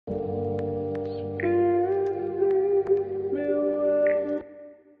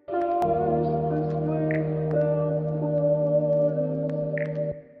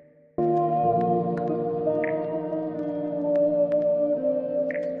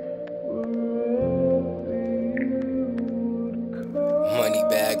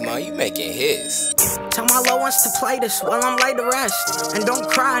you making hits. Tell my low ones to play this while I'm laid to rest. And don't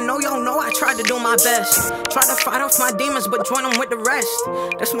cry, I know y'all know I tried to do my best. Try to fight off my demons, but join them with the rest.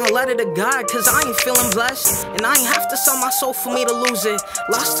 That's my letter to God, cause I ain't feeling blessed. And I ain't have to sell my soul for me to lose it.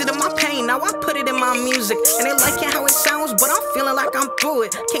 Lost it in my pain, now I put it in my music. And they liking how it sounds, but I'm feeling like I'm through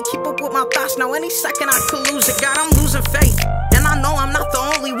it. Can't keep up with my thoughts, now any second I could lose it. God, I'm losing faith, and I know I'm not the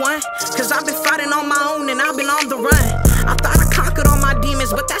only one. Cause I've been fighting on my own and I've been on the run. I thought I conquered all my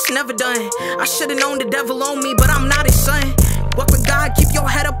demons, but that's never done. I should've known the devil on me, but I'm not his son. Walk with God, keep your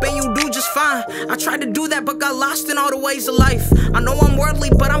head up and you do just fine. I tried to do that but got lost in all the ways of life. I know I'm worldly,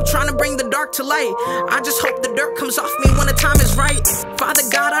 but I'm trying to bring the dark to light. I just hope the dirt comes off me when the time is right. Father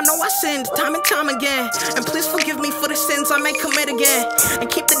God, I know I sinned time and time again, and please forgive me for the sins I may commit again.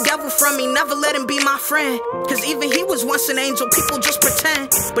 And keep the devil from me, never let him be my friend. Cause even he was once an angel, people just pretend.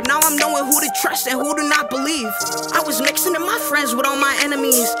 But now I'm knowing who to trust and who to not believe. I was mixing in my friends with all my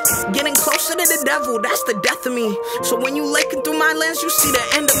enemies, getting closer to the devil, that's the death of me. So when you looking through my lens, you see the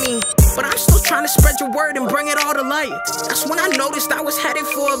end of me. But I'm still trying to spread your word and bring it all to light. That's when I noticed I was headed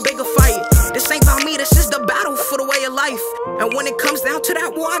for a bigger fight. This ain't about me, this is the battle for the way of life. And when it comes down to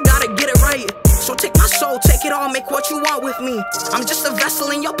that war, I gotta get it right. So take my soul, take it all, make what you want with me. I'm just a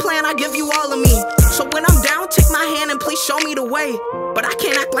vessel in your plan, I give you all of me. So when I'm down, take my hand and please show me the way. But I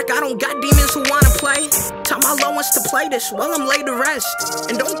can't act like I don't got demons who wanna play. Tell my low ones to play this while I'm laid to rest.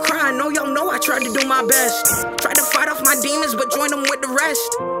 And don't cry, I know y'all know I tried to do my best. Tried to fight off my demons, but join them with the rest.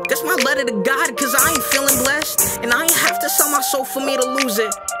 That's my letter to God, cause I ain't feeling blessed. And I ain't have to sell my soul for me to lose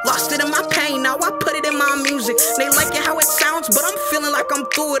it. Lost it in my pain, now I put it in my music. They liking how it sounds, but I'm feeling like I'm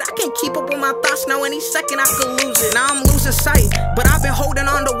through it. I can't keep up with my thoughts, now any second I could lose it. Now I'm losing sight, but I've been holding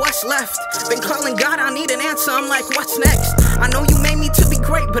on to what's left. Been calling God, I need an answer, I'm like, what's next? I know you made me to be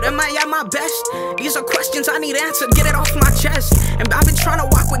great, but am I at my best? These are questions I need answered, get it off my chest. And I've been trying to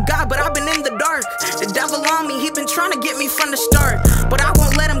walk with God, but I've been in the dark. The devil on me, he been trying to get me from the start. But I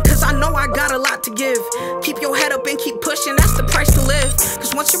won't let him, cause I know I got a lot to give. Keep your head up and keep pushing, that's the price to live.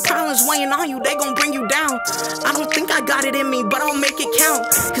 Cause once your problems weighing on you, they gon' bring you down. I don't think I got it in me, but I'll make it count.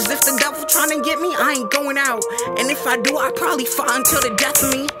 Cause if the devil trying to get me, I ain't going out. And if I do, I probably fight until the death of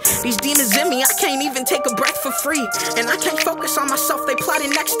me. These demons in me, I can't even take a breath for free. And I can't focus on myself, they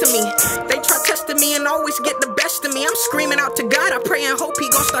plotting next to me. They try testing me and always get the best of me. I'm screaming out to God, I pray and hope he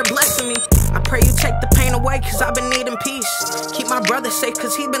gon' start blessing me. I pray you take the pain away, cause I've been needing peace. Keep my brother safe,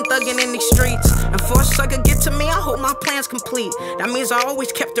 cause he been thugging in these streets. And for a sucker get to me, I hope my plan's complete. That means I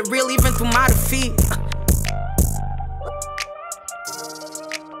always kept it real even through my defeat.